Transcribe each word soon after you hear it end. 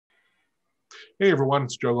Hey everyone,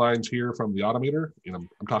 it's Joe Glines here from the-Automator, and I'm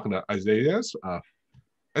talking to Isaias.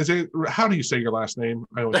 Isaiah, how do you say your last name?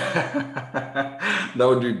 I always That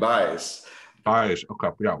would be Baez. Baez. Okay,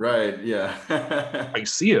 yeah, Right, yeah. I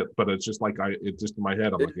see it, but it's just like it's just in my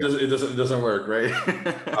head. I'm like, yeah. It doesn't work, right?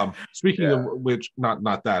 Speaking of Yeah. which,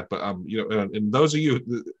 not that, but and those of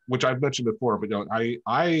you, which I've mentioned before, but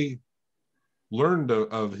I learned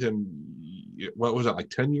of him. What was it,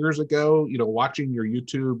 like 10 years ago? Watching your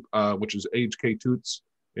YouTube, which is AHK-talk,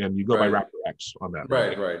 and you go by Right, Raptor X on that,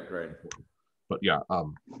 right? right. But yeah,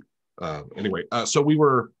 anyway, so we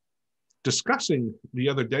were discussing the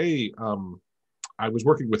other day. I was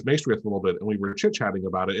working with Maestri a little bit, and we were chit chatting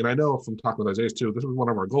about it. And I know from talking with Isaias too, this was one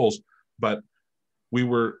of our goals. But we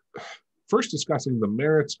were first discussing the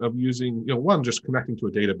merits of using, one, just connecting to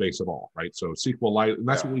a database at all, right? So SQLite, and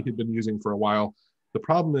that's Yeah. what we had been using for a while. The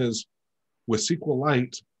problem is with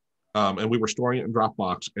SQLite, and we were storing it in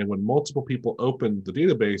Dropbox. And when multiple people opened the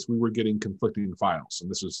database, we were getting conflicting files. And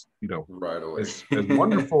this is, Right away. as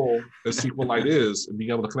wonderful as SQLite is, and being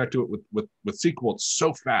able to connect to it with SQL, it's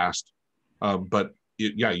so fast. But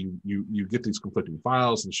you get these conflicting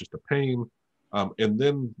files, and it's just a pain. And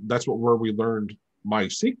then that's where we learned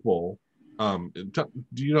MySQL.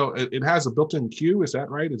 Do you know it has a built-in queue? Is that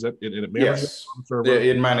right? Is that and it manages Yes, the server?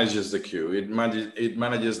 it manages the queue. It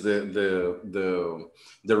manages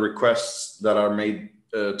the requests that are made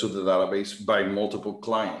to the database by multiple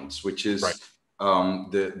clients, which Right. is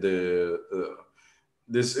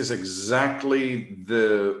this is exactly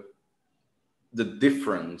the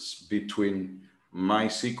difference between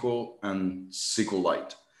MySQL and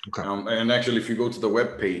SQLite. Okay. And actually, if you go to the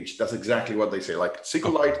web page, that's exactly what they say. Like Oh,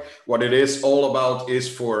 SQLite, what it is all about is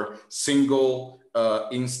for single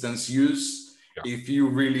instance use. yeah. If you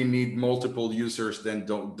really need multiple users, then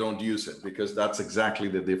don't use it, because that's exactly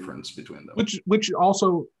the difference between them. Which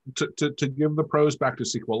also to give the pros back to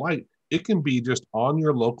SQLite, it can be just on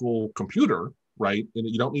your local computer, right? And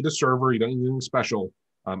you don't need a server, you don't need anything special.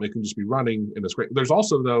 It can just be running, and it's great. There's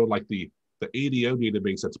also though like the ADO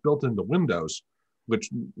database that's built into Windows, which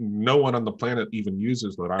no one on the planet even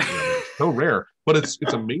uses. That it's so rare, but it's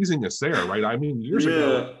amazing it's there, right? I mean, years ago,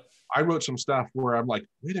 Yeah. I wrote some stuff where I'm like,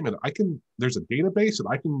 wait a minute, there's a database that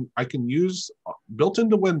I can use built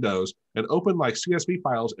into Windows and open like CSV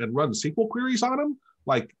files and run SQL queries on them.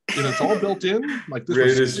 Like, and it's all built in. Like this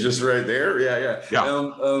It was, is just right there. Yeah. yeah,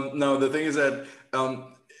 Now the thing is that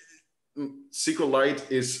SQLite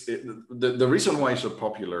is the reason why it's so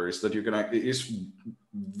popular is that it's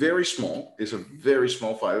very small. It's a very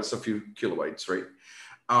small file. It's a few kilobytes, right?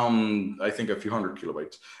 I think a few hundred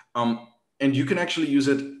kilobytes. And you can actually use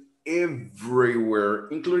it everywhere,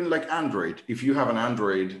 including like Android. If you have an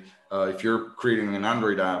Android, if you're creating an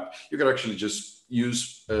Android app, you can actually just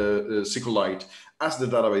use SQLite as the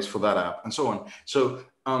database for that app, and so on. So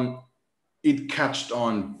it catched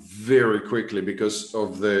on very quickly because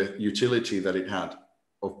of the utility that it had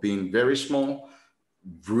of being very small,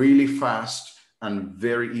 really fast, and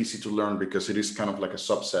very easy to learn, because it is kind of like a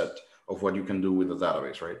subset of what you can do with the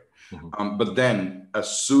database, right? mm-hmm. But then as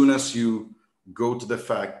soon as you go to the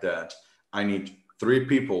fact that I need 3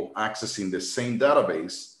 people accessing the same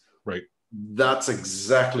database, Right. that's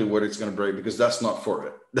exactly what it's going to break, because that's not for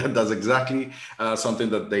it. That's exactly something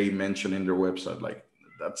that they mention in their website. Like,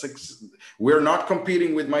 we're not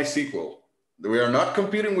competing with MySQL. We are not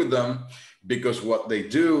competing with them, because what they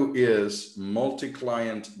do is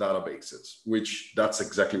multi-client databases, which that's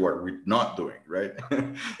exactly what we're not doing, right?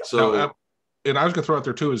 Now, So and I was going to throw out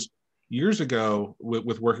there too is years ago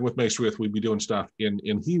with working with Maestri, we'd be doing stuff, and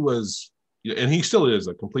he still is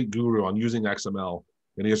a complete guru on using XML,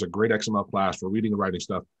 and he has a great XML class for reading and writing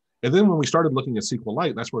stuff. And then when we started looking at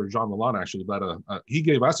SQLite, that's where Jean Lalonde actually led he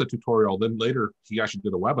gave us a tutorial. Then later, he actually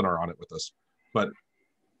did a webinar on it with us. But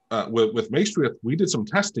with Maestri, we did some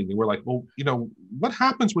testing, and we're like, well, what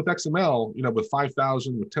happens with XML, with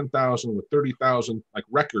 5,000, with 10,000, with 30,000 like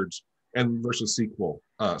records, and versus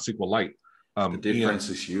SQLite. the difference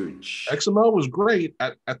is huge. XML was great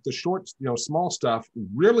at the short, small stuff,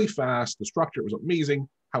 really fast. The structure was amazing.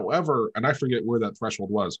 However, and I forget where that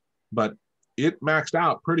threshold was, but it maxed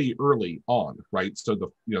out pretty early on, right? So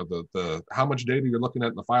the how much data you're looking at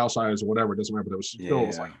in the file size or whatever, it doesn't matter, but it was still,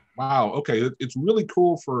 it's like, wow, okay, it's really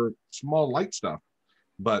cool for small light stuff.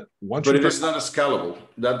 But once But you it start, is not scalable.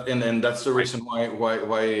 And that's the reason why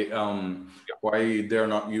they're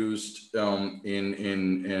not used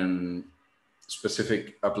in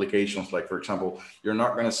specific applications. Like, for example, you're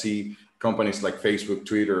not going to see companies like Facebook,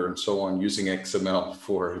 Twitter, and so on using XML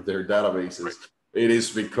for their databases. right. It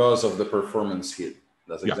is because of the performance hit.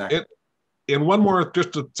 That's Yeah, exactly. And one more,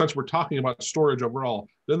 since we're talking about storage overall,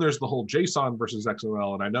 then there's the whole JSON versus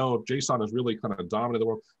XML. And I know JSON is really kind of dominant in the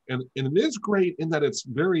world. And it is great in that it's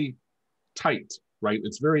very tight, right?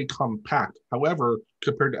 It's very compact. However,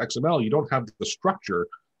 compared to XML, you don't have the structure.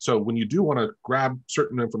 So when you do want to grab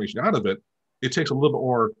certain information out of it, it takes a little bit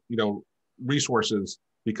more, resources,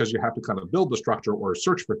 because you have to kind of build the structure or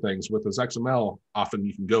search for things. With this XML, often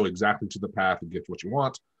you can go exactly to the path and get what you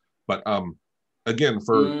want. But again,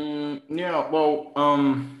 the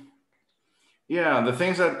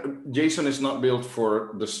things that JSON is not built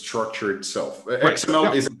for the structure itself. Right.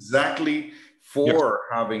 XML is exactly for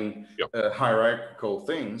having hierarchical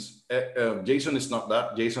things. JSON is not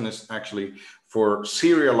that. JSON is actually for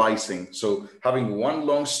serializing. So having one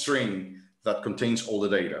long string that contains all the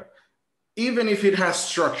data, even if it has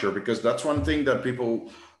structure, because that's one thing that people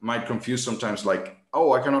might confuse sometimes, like,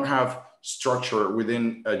 oh, I cannot have structure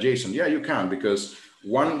within a JSON. Yeah, you can, because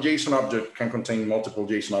one JSON object can contain multiple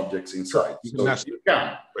JSON objects inside. You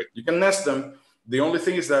can nest them. The only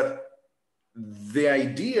thing is that the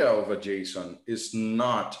idea of a JSON is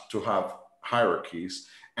not to have hierarchies,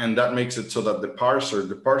 and that makes it so that the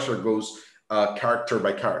parser goes character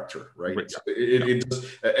by character, right?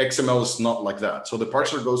 XML is not like that. So the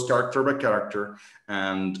parser goes character by character,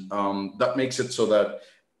 and that makes it so that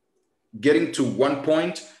getting to one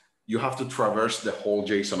point, you have to traverse the whole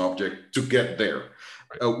JSON object to get there.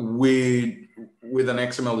 With an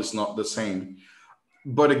XML, it's not the same.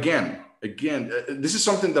 But again, this is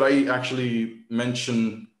something that I actually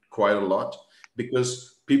mention quite a lot,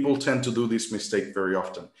 because people tend to do this mistake very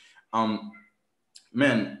often.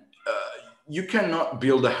 You cannot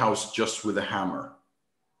build a house just with a hammer.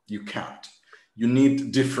 You can't. You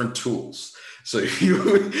need different tools. And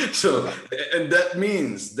that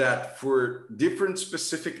means that for different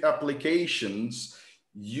specific applications,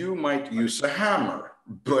 you might use a hammer,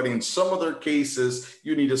 but in some other cases,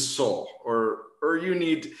 you need a saw, or you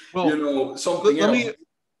need, something else.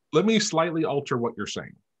 Let me slightly alter what you're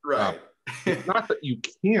saying. Right. It's not that you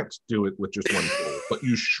can't do it with just one tool, but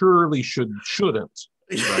you surely shouldn't.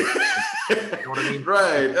 Right? You know what I mean?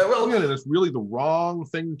 Right. Well, again, it's really the wrong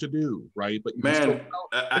thing to do, right? But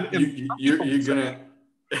you're gonna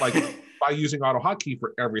like by using AutoHotkey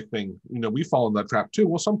for everything. We fall in that trap too.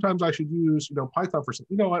 Well, sometimes I should use Python for something.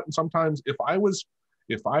 You know what? And sometimes if I was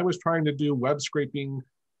trying to do web scraping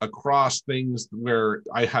across things where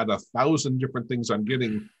I had 1,000 different things I'm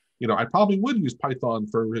getting, I probably would use Python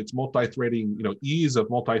for its multi-threading, ease of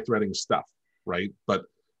multi-threading stuff, right? But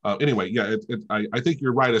anyway, I think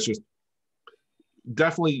you're right. It's just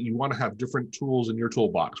definitely you want to have different tools in your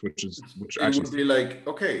toolbox, which actually would be like,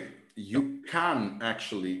 okay, you can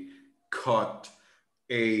actually cut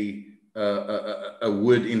a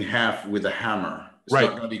wood in half with a hammer. It's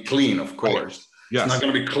not going to be clean, of course. Right. Yes. It's not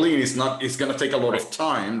going to be clean. It's going to take a lot of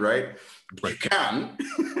time, right? You can.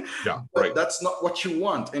 But that's not what you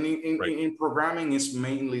want. And in programming, is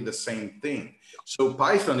mainly the same thing. So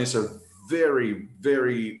Python is a very,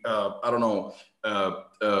 very, how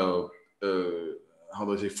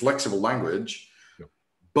do I say, flexible language.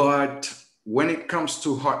 But when it comes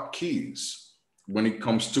to hotkeys, when it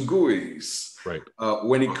comes to GUIs,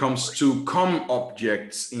 when it comes to COM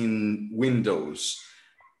objects in Windows,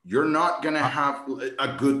 you're not going to have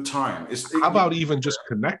a good time. How about even just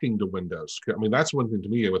connecting to Windows? I mean, that's one thing to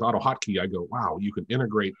me. With AutoHotkey, I go, wow, you can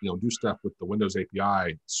integrate, do stuff with the Windows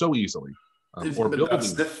API so easily.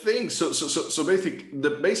 That's the thing. So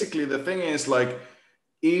basically, the thing is, like,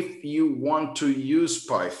 if you want to use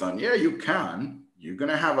Python, you can. You're going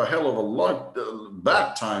to have a hell of a lot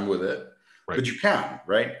bad time with it, but you can,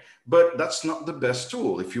 right? But that's not the best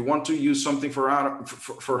tool. If you want to use something for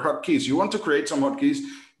hotkeys, you want to create some hotkeys,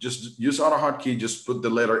 just use AutoHotkey, just put the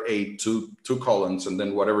letter A, two colons, and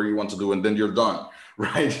then whatever you want to do, and then you're done,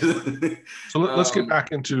 right? So let's get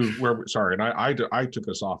back into and I took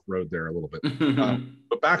us off road there a little bit.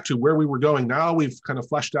 But back to where we were going. Now we've kind of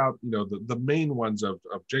fleshed out, the main ones of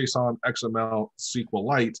JSON, XML,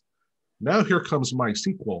 SQLite. Now here comes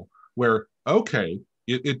MySQL, where, okay,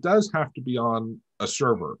 it does have to be on a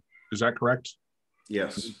server. Is that correct?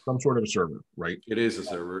 Yes. Some sort of a server, right? It is a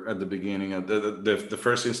server at the beginning. Of the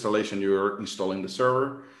first installation, you're installing the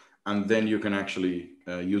server, and then you can actually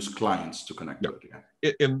use clients to connect to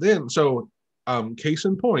it. And then, case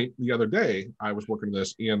in point, the other day I was working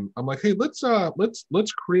this, and I'm like, hey, let's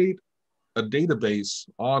create a database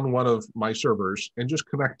on one of my servers and just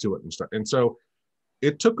connect to it and stuff. And so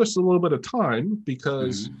it took us a little bit of time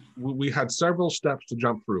because we had several steps to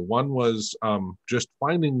jump through. One was just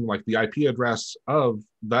finding like the IP address of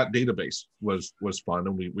that database was fun.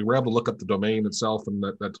 And we were able to look up the domain itself, and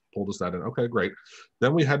that pulled us that in. Okay, great.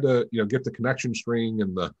 Then we had to, get the connection string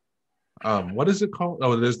and the, what is it called?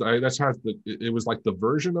 Oh, that's how it was like the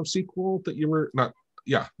version of SQL that you were not.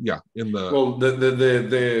 Yeah. In the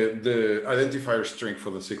the identifier string for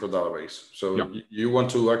the SQL database. So you want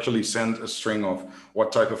to actually send a string of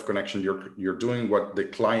what type of connection you're doing, what the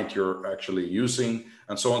client you're actually using,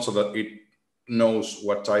 and so on, so that it knows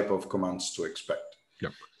what type of commands to expect.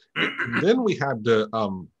 Yep. Then we had to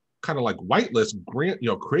kind of like whitelist,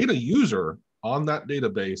 create a user on that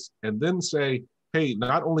database, and then say, hey,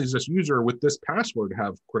 not only is this user with this password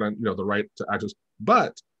have the right to access,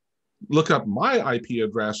 but look up my IP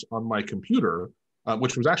address on my computer,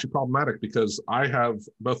 which was actually problematic because I have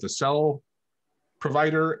both a cell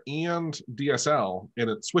provider and DSL, and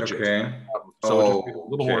it switches. Okay. So it's a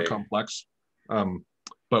little more complex.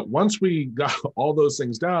 But once we got all those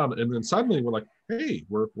things down, and then suddenly we're like, hey,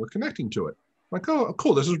 we're connecting to it. Like, oh,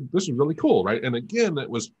 cool. This is really cool, right? And again, it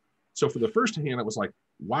was, so for the first hand, it was like,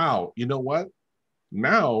 wow, you know what?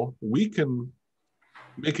 Now we can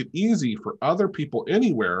make it easy for other people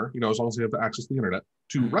anywhere, as long as they have access to the internet,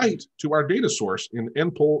 to write to our data source and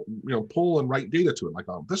pull and write data to it. Like,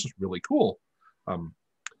 oh, this is really cool. And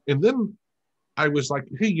then I was like,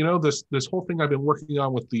 hey, this whole thing I've been working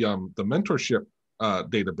on with the mentorship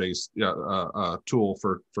database tool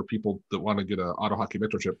for people that want to get an AutoHotkey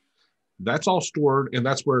mentorship, that's all stored, and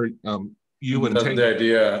that's where you and the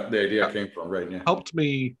idea came from, right? Yeah, helped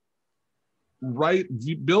me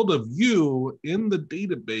build a view in the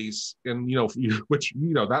database, and which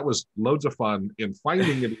that was loads of fun. And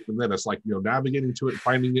finding it, and then it's like navigating to it,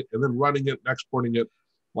 finding it, and then running it, exporting it.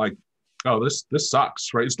 Like, oh, this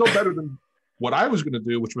sucks, right? It's still better than what I was going to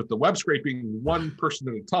do, which was the web scraping one person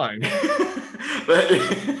at a time.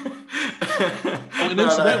 And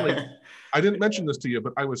incidentally, I didn't mention this to you,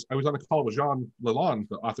 but I was on a call with Jean Lalonde,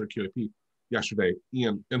 the author of QAP, yesterday,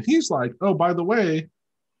 and he's like, oh, by the way,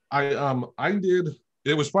 I did.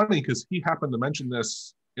 It was funny because he happened to mention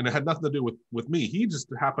this, and it had nothing to do with me. He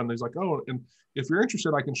just happened. He's like, oh, and if you're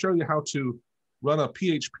interested, I can show you how to run a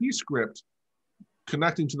PHP script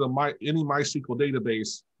connecting to any MySQL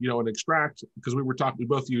database, and extract, because we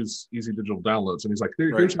both use Easy Digital Downloads, and he's like,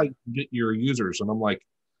 here's how you can get your users. And I'm like,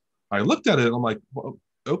 I looked at it, and I'm like, well,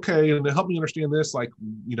 okay, and to help me understand this, like,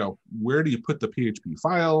 where do you put the PHP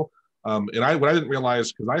file? And what I didn't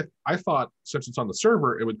realize, because I thought since it's on the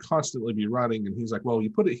server, it would constantly be running. And he's like, well, you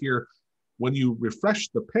put it here. When you refresh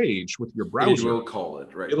the page with your browser, it will call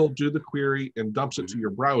it, right? It'll do the query and dumps it to your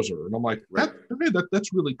browser. And I'm like,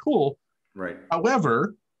 that's really cool. Right.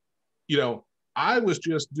 However, I was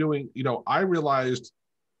just doing, I realized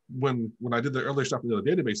when I did the earlier stuff in the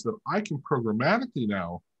database that I can programmatically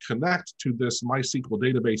now connect to this MySQL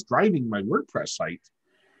database driving my WordPress site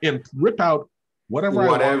and rip out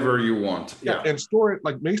whatever you want. Yeah. And store it.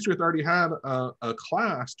 Like Maestrith already had a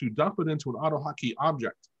class to dump it into an AutoHotkey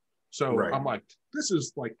object. So I'm like, this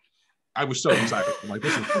is like, I was so excited. I'm like,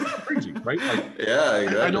 this is crazy, right? Like, yeah,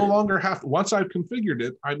 exactly. I no longer have, once I've configured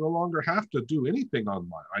it, I no longer have to do anything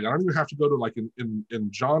online. I don't even have to go to like in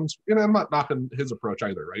John's, I'm not knocking his approach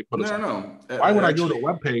either, right? But why would I go to a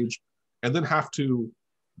web page and then have to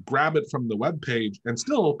grab it from the web page, and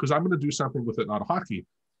still, because I'm going to do something with it in AutoHotkey,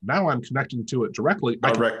 now I'm connecting to it directly.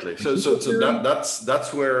 So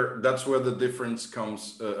that's where the difference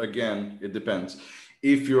comes. Again, it depends.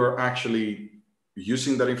 If you're actually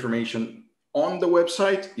using that information on the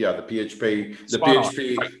website, the PHP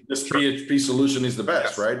solution is the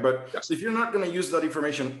best, right? But if you're not going to use that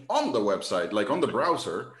information on the website, like on the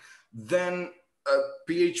browser, then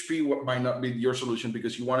PHP might not be your solution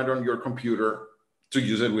because you want it on your computer to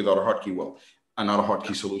use it with AutoHotkey. Well, an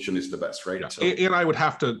AutoHotkey solution is the best, right? Yeah. So, and I would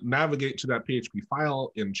have to navigate to that PHP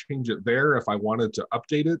file and change it there if I wanted to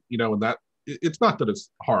update it, and that it's not that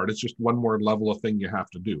it's hard. It's just one more level of thing you have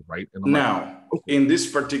to do, right? And now, in this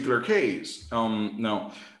particular case,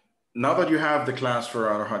 now that you have the class for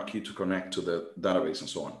AutoHotkey to connect to the database and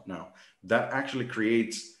so on, now that actually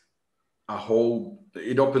creates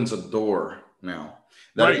it opens a door now.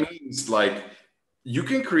 That means like, you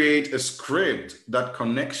can create a script that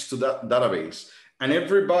connects to that database, and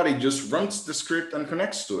everybody just runs the script and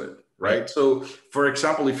connects to it, right? So, for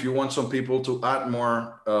example, if you want some people to add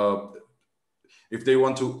more, if they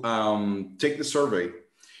want to take the survey,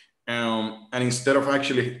 and instead of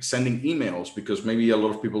actually sending emails, because maybe a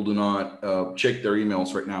lot of people do not check their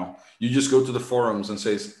emails right now, you just go to the forums and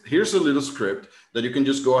says, here's a little script that you can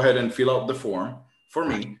just go ahead and fill out the form, for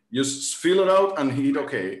me. Just fill it out and hit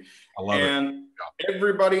OK. I love and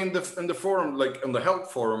everybody in the forum, like on the help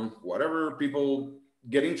forum, whatever people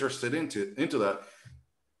get interested into that,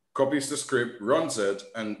 copies the script, runs it,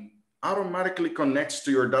 and automatically connects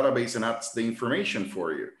to your database and adds the information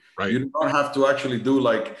for you. Right. You don't have to actually do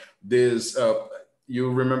like this.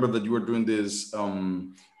 You remember that you were doing this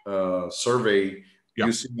survey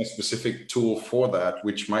using a specific tool for that,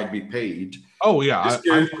 which might be paid. Oh yeah,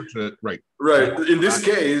 I'm fortunate. Right. Right. In this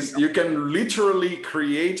case, you can literally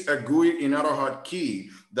create a GUI in AutoHotkey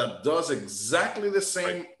that does exactly the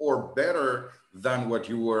same or better than what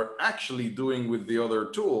you were actually doing with the other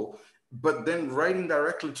tool, but then writing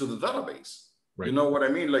directly to the database. Right. You know what I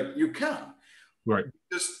mean? Like you can. Right.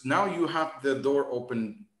 Just now you have the door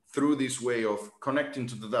open through this way of connecting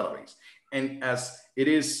to the database. And as it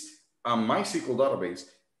is a MySQL database,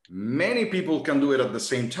 many people can do it at the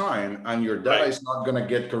same time, and your data is not going to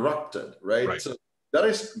get corrupted, right? So that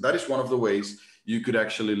is one of the ways you could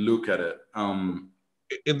actually look at it.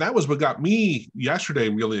 And that was what got me yesterday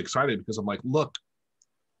really excited, because I'm like, look,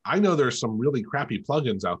 I know there's some really crappy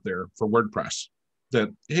plugins out there for WordPress that,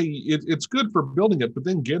 hey, it's good for building it, but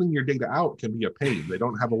then getting your data out can be a pain. They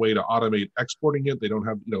don't have a way to automate exporting it. They don't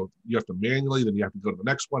have, you have to manually, then you have to go to the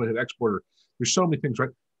next one and hit export. There's so many things, right?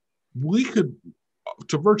 We could,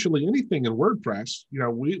 to virtually anything in WordPress,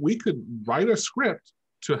 we could write a script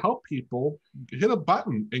to help people hit a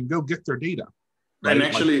button and go get their data. Right? And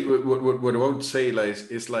actually, what I would say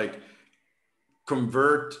is like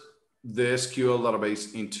convert the SQL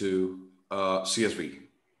database into CSV.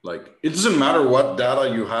 Like it doesn't matter what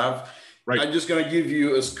data you have. Right. I'm just going to give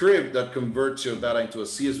you a script that converts your data into a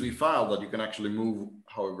CSV file that you can actually move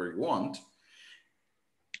however you want.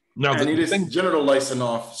 Now, and it is generalized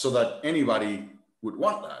enough so that anybody would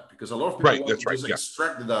want that, because a lot of people want to just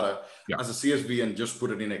extract the data as a CSV and just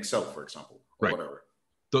put it in Excel, for example, or whatever.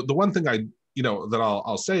 The one thing that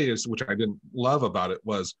I'll say is, which I didn't love about it,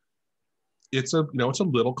 was it's a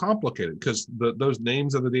little complicated, because those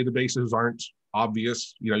names of the databases aren't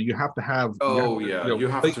obvious. You have to have. You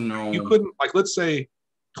have to know. You couldn't, like, let's say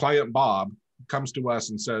client Bob comes to us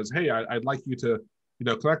and says, hey, I'd like you to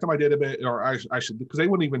connect to my database, or I should, because they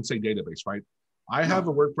wouldn't even say database, right? I have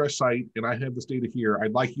a WordPress site and I have this data here.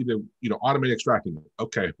 I'd like you to automate extracting it.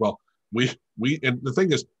 Okay, well, we and the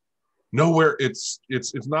thing is, nowhere it's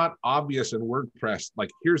not obvious in WordPress. Like,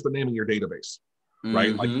 here's the name of your database,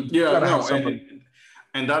 right? Like,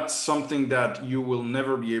 and that's something that you will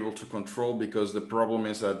never be able to control, because the problem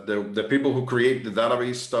is that the people who create the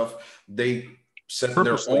database stuff, they set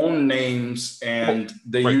their own names, and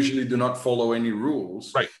they usually do not follow any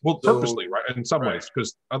rules. Right. Well, purposely, right? In some ways,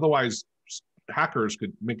 because otherwise hackers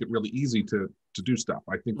could make it really easy to do stuff,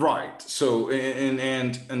 I think. Right. So,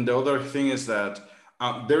 and the other thing is that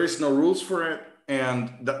there is no rules for it.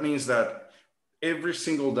 And that means that every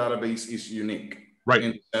single database is unique. Right.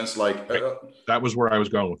 In a sense, like that was where I was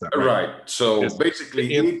going with that. Right. So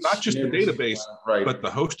basically, it's not just the database, but the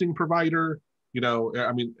hosting provider.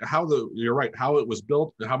 I mean, you're right, how it was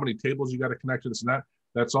built, how many tables you got to connect to this and that.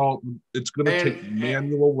 That's all. It's going to take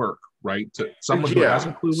manual work, right? To someone who has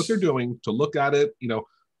a clue what they're doing to look at it.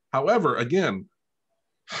 However, again,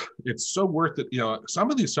 it's so worth it.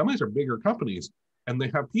 Some of these are bigger companies, and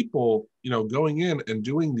they have people, going in and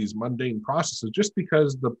doing these mundane processes just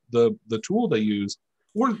because the tool they use,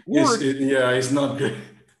 it's not good.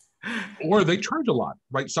 Or they charge a lot,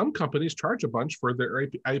 right? Some companies charge a bunch for their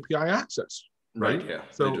API access, right? Yeah.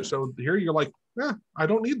 So here you're like, I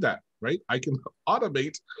don't need that, right? I can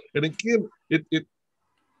automate. And again, it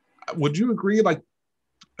would you agree, like,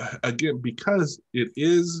 again, because it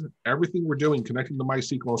is everything we're doing, connecting to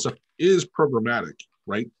MySQL and stuff is programmatic,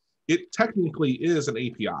 right? It technically is an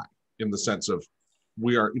API in the sense of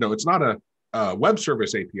we are, it's not a web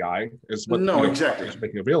service API, is what exactly is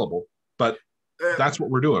making available, but that's what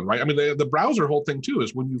we're doing, right? I mean, the browser whole thing too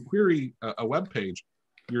is when you query a web page,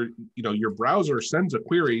 your browser sends a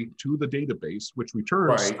query to the database, which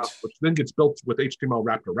returns stuff, which then gets built with HTML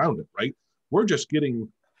wrapped around it, right? We're just getting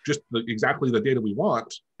exactly the data we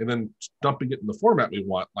want and then dumping it in the format we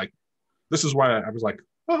want. Like, this is why I was like,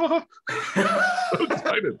 so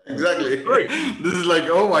excited. Exactly. Great. This is like,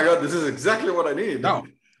 oh my God, this is exactly what I need. No.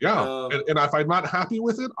 Yeah, and if I'm not happy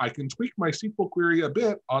with it, I can tweak my SQL query a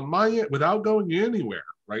bit on my end without going anywhere,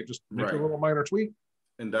 right? Just make a little minor tweak.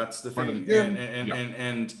 And that's the thing.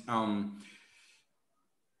 And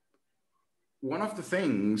one of the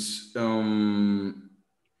things,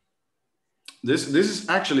 this is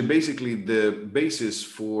actually basically the basis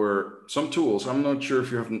for some tools. I'm not sure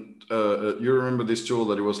if you haven't, you remember this tool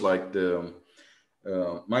that it was like the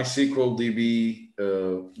MySQL DB.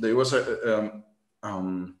 There was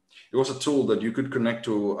it was a tool that you could connect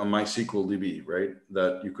to a MySQL DB, right?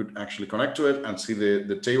 That you could actually connect to it and see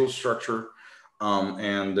the table structure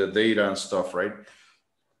and the data and stuff, right?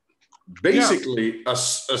 Basically,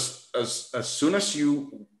 as soon as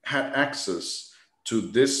you had access to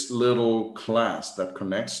this little class that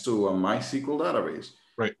connects to a MySQL database,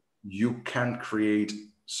 right, you can create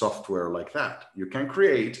software like that. You can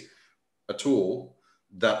create a tool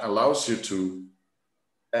that allows you to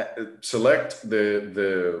select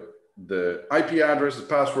the IP address, the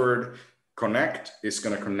password, connect. It's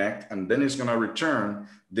going to connect, and then it's going to return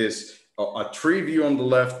this a tree view on the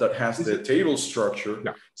left that has the table structure.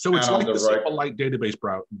 Yeah. So it's like the right, SqlLite database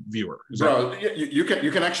viewer.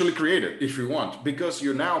 You can actually create it if you want, because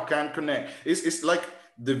you now can connect. It's like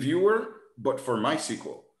the viewer, but for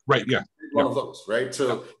MySQL. Right. Yeah. One of those, right?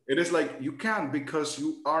 So it is like you can, because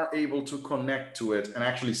you are able to connect to it and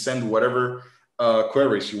actually send whatever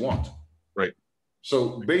queries you want. Right.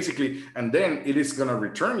 So basically, and then it is going to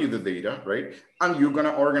return you the data, right? And you're going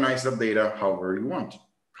to organize the data however you want,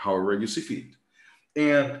 however you see fit.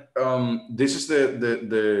 And this is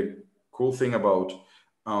the cool thing about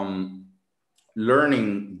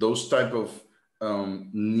learning those type of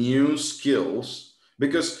new skills,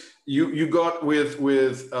 because you got with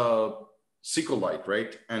SqlLite,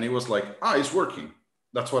 right? And it was like, it's working.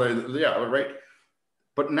 That's what right.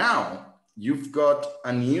 But now you've got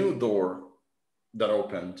a new door that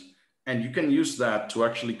opened, and you can use that to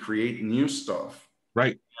actually create new stuff.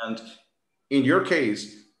 Right. And in your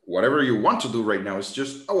case, whatever you want to do right now is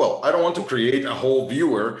just, I don't want to create a whole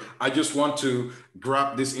viewer. I just want to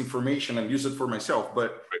grab this information and use it for myself.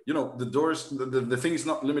 But the doors, the thing is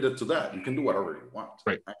not limited to that. You can do whatever you want.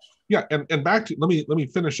 Right. Actually. Yeah. And back to, let me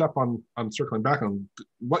finish up on circling back on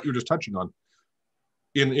what you're just touching on.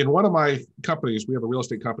 In one of my companies, we have a real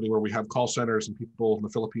estate company where we have call centers and people in the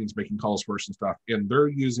Philippines making calls for us and stuff. And they're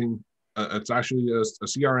using, it's actually a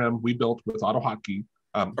CRM we built with AutoHotkey.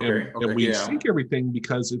 And we sync everything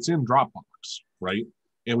because it's in Dropbox, right?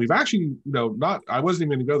 And we've actually, I wasn't even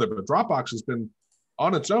going to go there, but Dropbox has been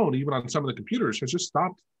on its own, even on some of the computers, has just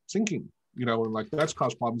stopped syncing, and like that's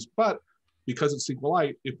caused problems. But because it's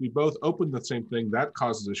SQLite, if we both open the same thing, that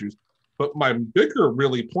causes issues. But my bigger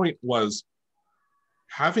point was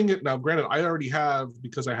having it now. Granted, I already have,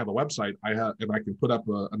 because I have a website, and I can put up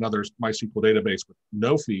another MySQL database with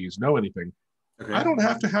no fees, no anything. Okay. I don't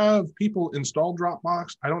have to have people install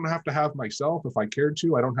Dropbox. I don't have to have myself, if I cared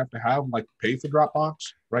to. I don't have to have pay for Dropbox,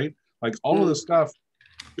 right? Like all of this stuff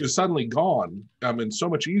is suddenly gone, and so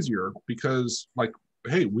much easier because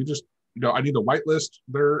hey, we just, I need to whitelist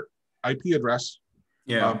their IP address.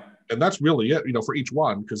 Yeah. And that's really it, for each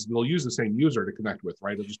one, because they'll use the same user to connect with,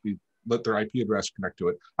 right? It'll just be, let their IP address connect to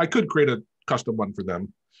it. I could create a custom one for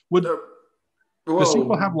them. Does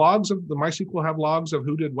SQL have logs of the MySQL have logs of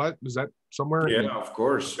who did what? Is that somewhere? Yeah, of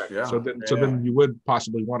course. Okay. Yeah. So then you would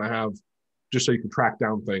possibly want to have, just so you can track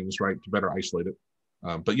down things, right, to better isolate it.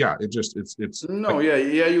 But yeah, it's no,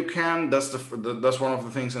 you can. That's one of the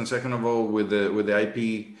things. And second of all, with the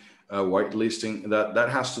IP whitelisting, that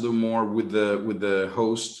has to do more with the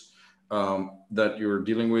host that you're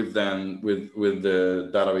dealing with than with the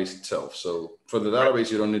database itself. So for the database,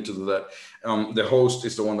 you don't need to do that. The host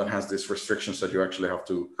is the one that has these restrictions that you actually have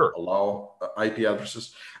to allow IP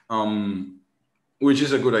addresses, which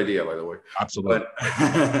is a good idea, by the way. Absolutely.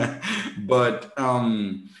 But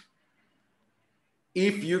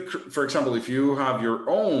if you, for example, if you have your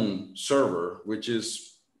own server, which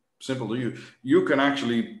is simple to use, you can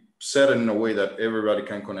actually set it in a way that everybody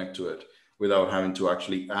can connect to it without having to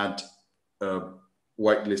actually add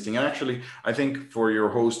whitelisting. And actually, I think for your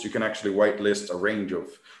host, you can actually whitelist a range of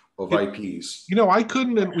IPs. I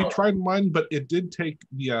couldn't, and we tried mine, but it did take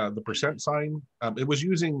the percent sign. It was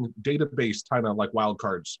using database kind of like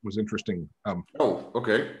wildcards. Was interesting.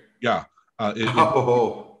 Okay. Yeah.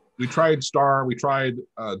 We tried star, we tried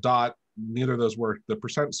dot. Neither of those worked. The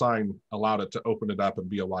percent sign allowed it to open it up and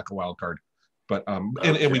be a wildcard. But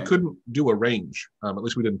and we couldn't do a range. At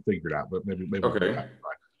least we didn't figure it out. But maybe. Okay.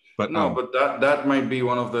 But but that might be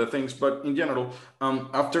one of the things. But in general,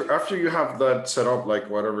 after you have that set up, like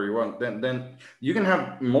whatever you want, then you can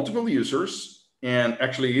have multiple users. And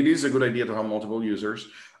actually, it is a good idea to have multiple users,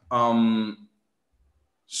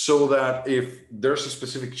 so that if there's a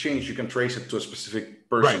specific change, you can trace it to a specific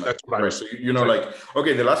person. Right. That's what I was. So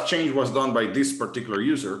okay, the last change was done by this particular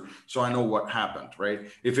user, so I know what happened.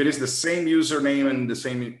 Right. If it is the same username and the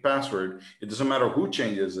same password, it doesn't matter who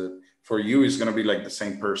changes it. For you, it's going to be like the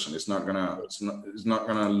same person. It's not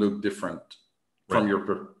gonna look different from your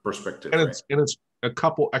perspective. And it's a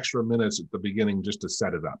couple extra minutes at the beginning just to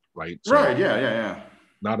set it up, right? So right. Yeah.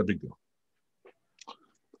 Not a big deal.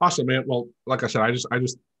 Awesome, man. Well, like I said, I just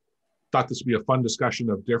thought this would be a fun discussion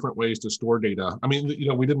of different ways to store data. I mean,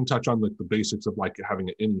 we didn't touch on the basics of like having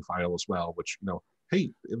an ini file as well, which,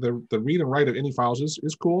 hey, the read and write of ini files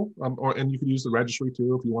is cool. And you can use the registry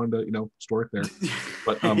too if you wanted to, store it there.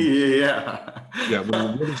 But yeah,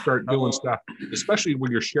 when you really start doing stuff, especially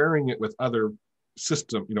when you're sharing it with other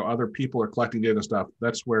system, other people are collecting data and stuff,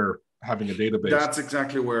 that's where having a database. That's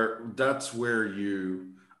exactly where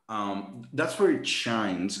it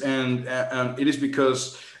shines, and it is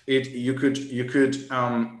because you could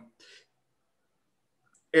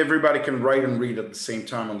everybody can write and read at the same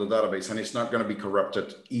time on the database, and it's not going to be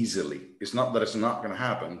corrupted easily. It's not that it's not going to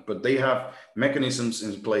happen, but they have mechanisms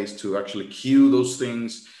in place to actually queue those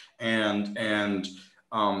things and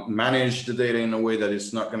manage the data in a way that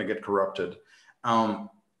it's not going to get corrupted.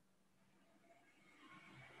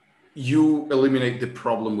 You eliminate the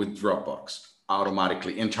problem with Dropbox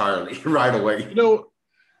automatically, entirely, right away.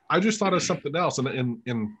 I just thought of something else, and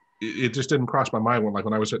it just didn't cross my mind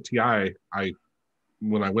when I was at TI.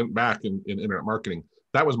 When I went back in internet marketing,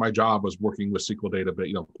 that was my job, was working with SQL data, but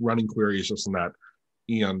running queries, this and that.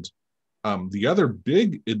 And the other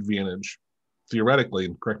big advantage, theoretically,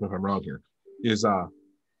 and correct me if I'm wrong here, is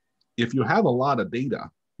if you have a lot of data,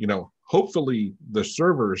 hopefully the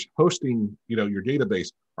servers hosting your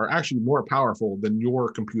database are actually more powerful than your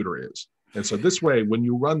computer is. And so this way, when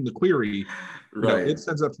you run the query, it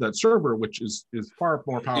sends up to that server, which is far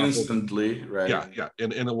more powerful instantly, right? Yeah,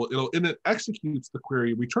 and it executes the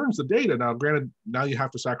query, returns the data. Now, granted, now you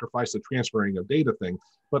have to sacrifice the transferring of data thing,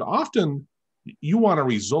 but often you want a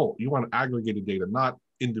result, you want aggregated data, not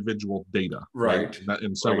individual data, right?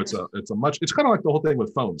 And so it's kind of like the whole thing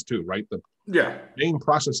with phones too, right? The main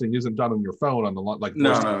processing isn't done on your phone on the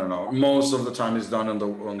no. Most of the time it's done on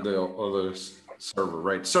the other server,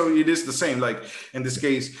 right? So it is the same. Like in this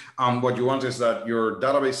case, what you want is that your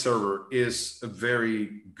database server is a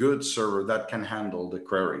very good server that can handle the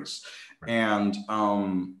queries, and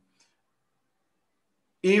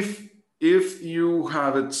if you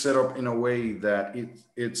have it set up in a way that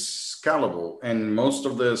it's scalable, and most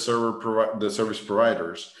of the service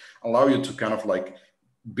providers allow you to kind of like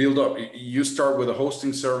build up. You start with a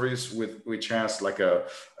hosting service which has like a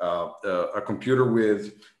computer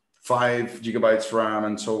with 5 gigabytes RAM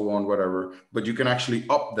and so on, whatever. But you can actually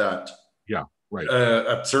up that. Yeah. Right.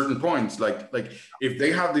 At certain points, like if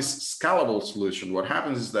they have this scalable solution, what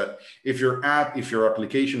happens is that if your app, if your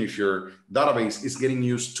application, if your database is getting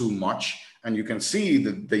used too much, and you can see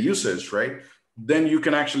the usage, right, then you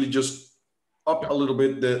can actually just up a little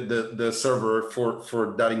bit the server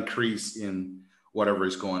for that increase in whatever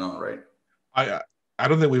is going on, right? I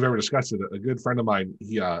don't think we've ever discussed it. A good friend of mine,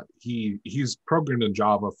 he's programmed in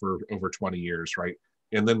Java for over 20 years, right?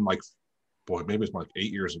 And then maybe it's like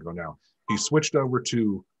 8 years ago now, he switched over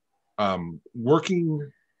to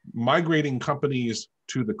migrating companies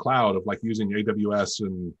to the cloud of like using AWS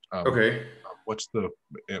and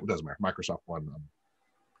it doesn't matter, Microsoft one.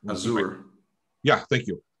 Azure. Yeah, thank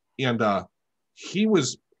you. And our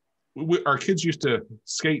kids used to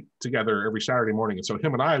skate together every Saturday morning. And so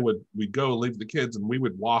him and we'd go leave the kids and we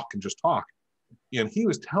would walk and just talk. And he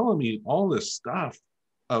was telling me all this stuff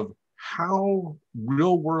of how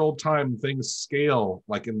real world time things scale,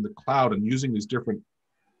 like in the cloud and using these different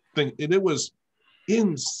things. And it was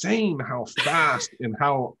insane how fast and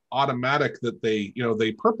how automatic that they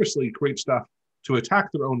purposely create stuff to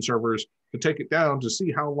attack their own servers, to take it down, to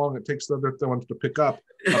see how long it takes the other ones to pick up.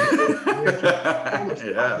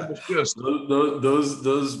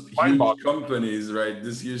 Those huge companies, right?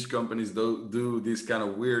 These huge companies do this kind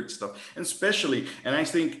of weird stuff, and I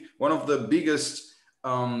think one of the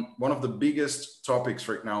biggest topics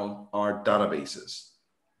right now are databases,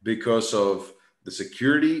 because of the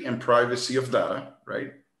security and privacy of data,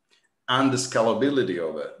 right? And the scalability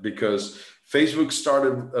of it, because Facebook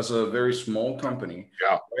started as a very small company,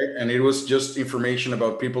 right? And it was just information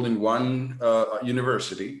about people in one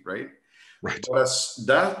university, right? Right. But as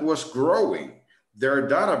that was growing, their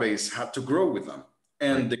database had to grow with them.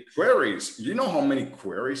 And the queries, you know how many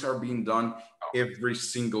queries are being done every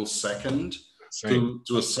single second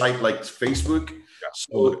to a site like Facebook? Yeah.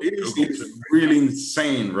 So it is really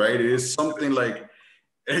insane, right? It is something like,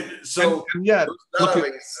 so and yet, those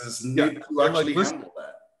databases need to actually handle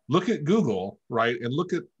that. Look at Google, right? And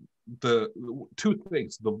look at the two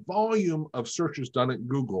things: the volume of searches done at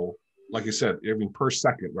Google, like I said, per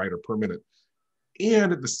second, right, or per minute,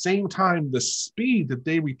 and at the same time, the speed that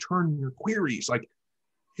they return your queries. Like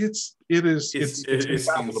it's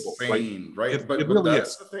unfathomable, insane, right? But really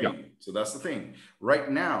that's the thing. Yeah. So that's the thing. Right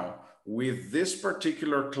now, with this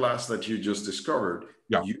particular class that you just discovered,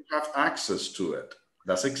 you have access to it.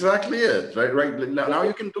 That's exactly it, right? Right now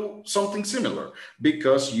you can do something similar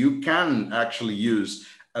because you can actually use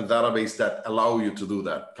a database that allow you to do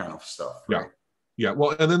that kind of stuff, right? Yeah.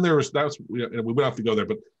 Well, and then we don't have to go there,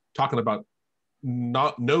 but talking about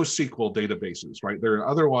no SQL databases, right? There are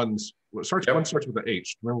other ones. One starts with the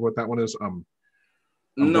H. Remember what that one is?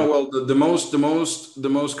 No, well, the most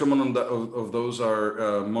common of those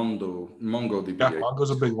are MongoDB. Yeah, Mongo's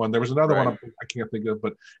a big one. There was another one I can't think of,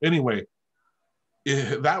 but anyway,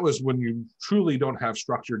 that was when you truly don't have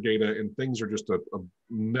structured data and things are just a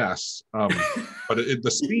mess. But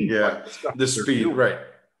the speed, the speed, right?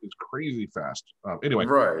 It's crazy fast. Anyway,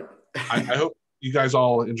 right. I hope you guys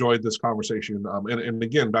all enjoyed this conversation. And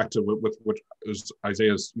again, back to what was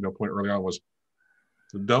Isaiah's point early on was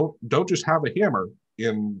don't just have a hammer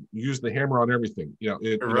and use the hammer on everything. You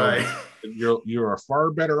are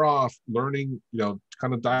far better off learning.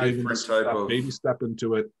 Kind of dive into stuff, baby step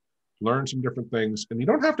into it, learn some different things, and you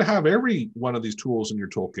don't have to have every one of these tools in your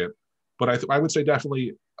toolkit. But I would say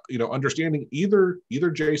definitely understanding either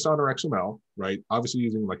JSON or XML, right? Obviously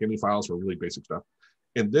using like any files for really basic stuff,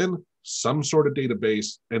 and then some sort of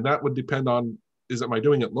database, and that would depend on. Am I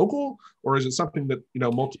doing it local, or is it something that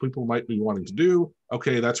multiple people might be wanting to do?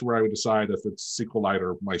 Okay, that's where I would decide if it's SQLite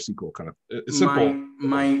or mySQL. Kind of it's simple. I'm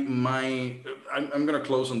going to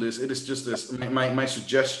close on this. It is just this. My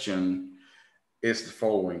suggestion is the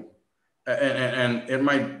following, and it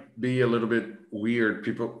might be a little bit weird.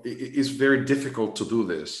 It's very difficult to do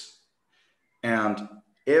this, and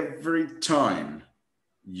every time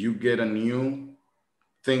you get a new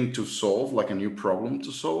thing to solve, like a new problem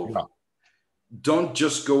to solve. Yeah. Don't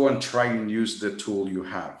just go and try and use the tool you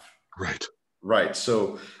have. Right.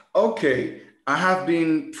 So, okay, I have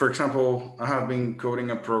been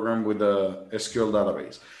coding a program with a SQL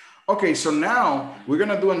database. Okay, so now we're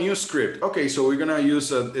going to do a new script. Okay, so we're going to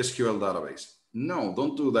use a SQL database. No,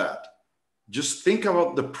 don't do that. Just think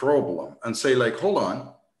about the problem and say like, hold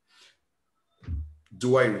on,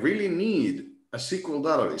 do I really need a SQL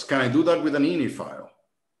database? Can I do that with an ini file?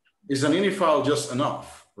 Is an ini file just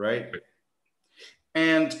enough, right?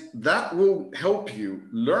 And that will help you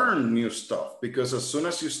learn new stuff, because as soon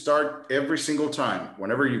as you start every single time,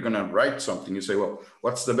 whenever you're going to write something, you say, well,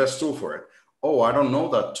 what's the best tool for it? Oh, I don't know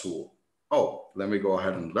that tool. Oh, let me go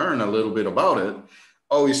ahead and learn a little bit about it.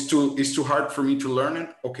 Oh, it's too hard for me to learn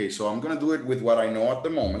it. Okay, so I'm going to do it with what I know at the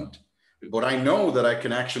moment, but I know that I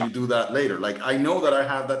can actually do that later. Like I know that I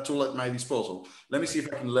have that tool at my disposal. Let me see if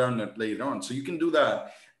I can learn it later on. So you can do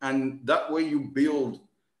that. And that way you build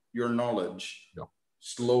your knowledge. Yeah.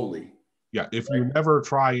 Slowly. Yeah, if you never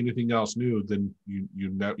try anything else new, then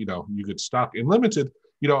you get stuck and limited.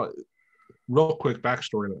 Real quick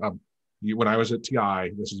backstory. When I was at TI,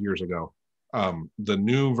 this is years ago, the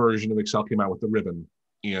new version of Excel came out with the ribbon,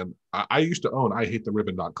 and I used to own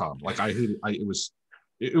IHateTheRibbon.com. Like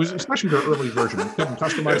it was especially their early version. You couldn't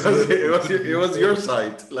customize it was your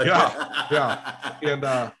site. Like, yeah. And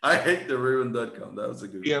IHateTheRibbon.com. That was a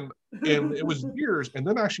good one. And it was years. And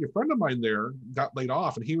then actually a friend of mine there got laid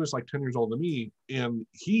off, and he was like 10 years older than me. And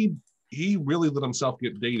he really let himself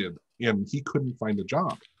get dated, and he couldn't find a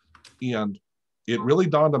job. And it really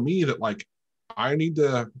dawned on me that like, I need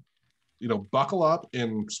to, buckle up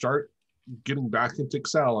and start getting back into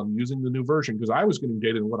Excel and using the new version, because I was getting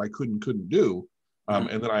dated in what I couldn't do.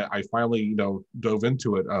 And then I finally, dove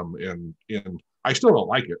into it. And I still don't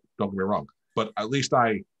like it. Don't get me wrong, but at least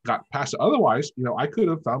I got past it. Otherwise, I could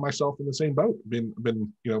have found myself in the same boat, been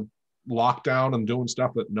locked down and doing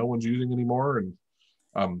stuff that no one's using anymore,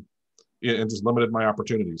 and just limited my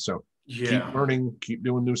opportunities. So keep learning, keep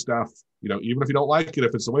doing new stuff. Even if you don't like it,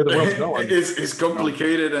 if it's the way the world's going, it's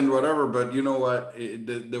complicated and whatever. But you know what?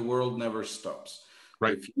 The world never stops.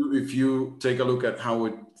 Right. If you take a look at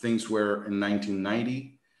how things were in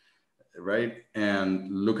 1990, right, and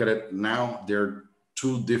look at it now, they're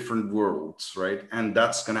two different worlds, right? And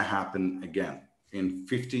that's going to happen again in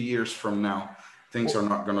 50 years from now. Things are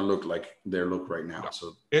not going to look like they look right now.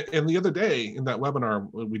 So, and the other day in that webinar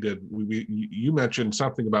we did, you mentioned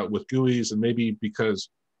something about with GUIs, and maybe because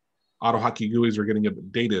AutoHotkey GUIs are getting a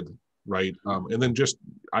bit dated, right? And then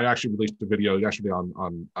I actually released a video yesterday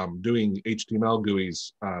on doing HTML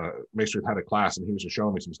GUIs. Maestro had a class, and he was just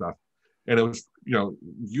showing me some stuff, and it was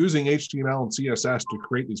using HTML and CSS to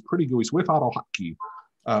create these pretty GUIs with AutoHotkey.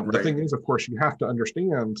 The thing is, of course, you have to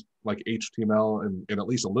understand like HTML and at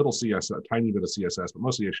least a little CSS, a tiny bit of CSS, but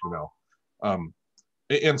mostly HTML,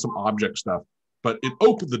 and some object stuff. But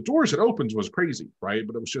the doors it opens was crazy, right?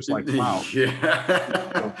 But it was just like, wow.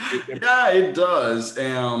 Yeah, it does.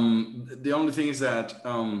 The only thing is that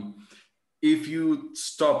if you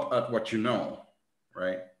stop at what you know,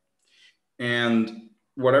 right, and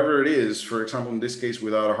whatever it is, for example, in this case,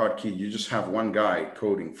 without a hotkey, you just have one guy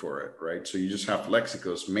coding for it, right? So you just have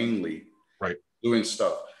lexicos mainly doing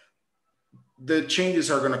stuff. The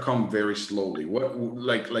changes are going to come very slowly. What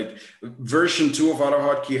like version 2 of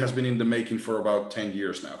AutoHotkey has been in the making for about 10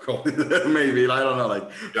 years now. Maybe, I don't know,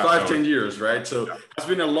 like 10 years, right? So it's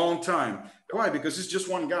been a long time. Why? Because it's just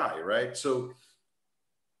one guy, right? So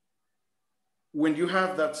when you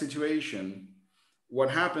have that situation, what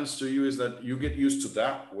happens to you is that you get used to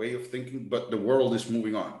that way of thinking, but the world is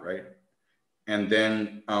moving on, right? And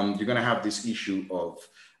then you're going to have this issue of,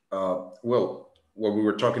 well, what we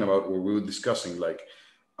were talking about, what we were discussing, like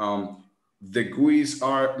the GUIs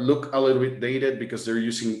look a little bit dated because they're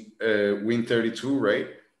using Win32, right?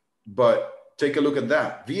 But take a look at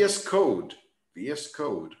that. VS Code,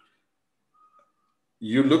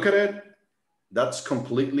 you look at it, that's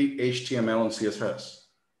completely HTML and CSS.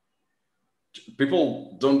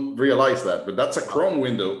 People don't realize that, but that's a Chrome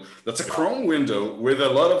window. That's a Chrome window with a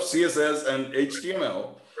lot of CSS and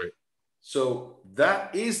HTML. Right. So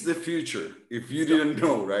that is the future, if you didn't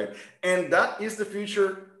know, right? And that is the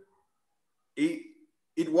future.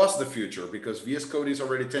 It was the future because VS Code is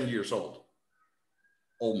already 10 years old,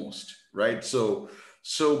 almost, right? So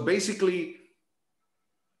basically,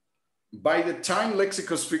 by the time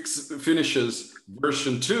Lexicos finishes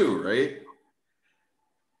version 2, right?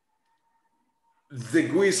 The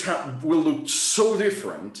GUIs will look so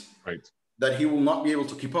different that he will not be able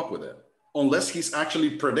to keep up with it unless he's actually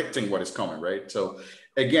predicting what is coming, right? So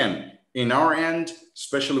again, in our end,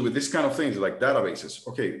 especially with this kind of things like databases,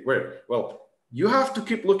 okay, well, you have to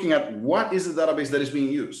keep looking at what is the database that is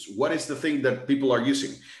being used? What is the thing that people are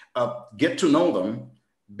using? Get to know them,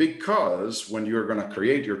 because when you're going to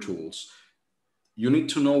create your tools, you need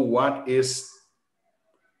to know what is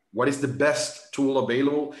the best tool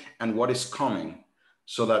available and what is coming,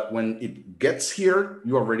 so that when it gets here,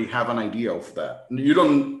 you already have an idea of that. You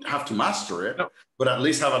don't have to master it, but at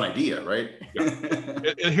least have an idea, right? Yeah.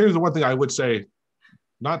 And here's the one thing I would say,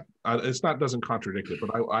 doesn't contradict it, but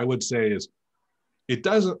I would say is,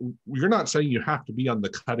 you're not saying you have to be on the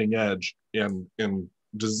cutting edge and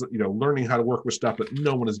just, learning how to work with stuff that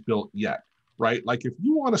no one has built yet, right? Like if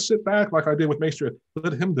you want to sit back, like I did with Maestro,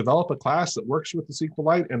 let him develop a class that works with the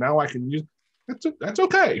SQLite, and now I can use that's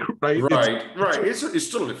okay, right? Right. It's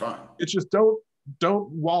totally fine. It's just don't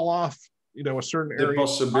wall off, a certain area. The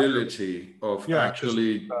possibility of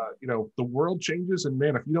actually, the world changes, and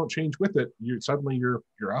man, if you don't change with it, you're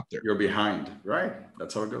out there. You're behind, right?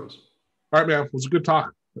 That's how it goes. All right, man. It was a good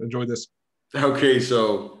talk. Enjoy this. Okay,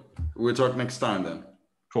 so we'll talk next time then.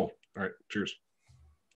 Cool. All right. Cheers.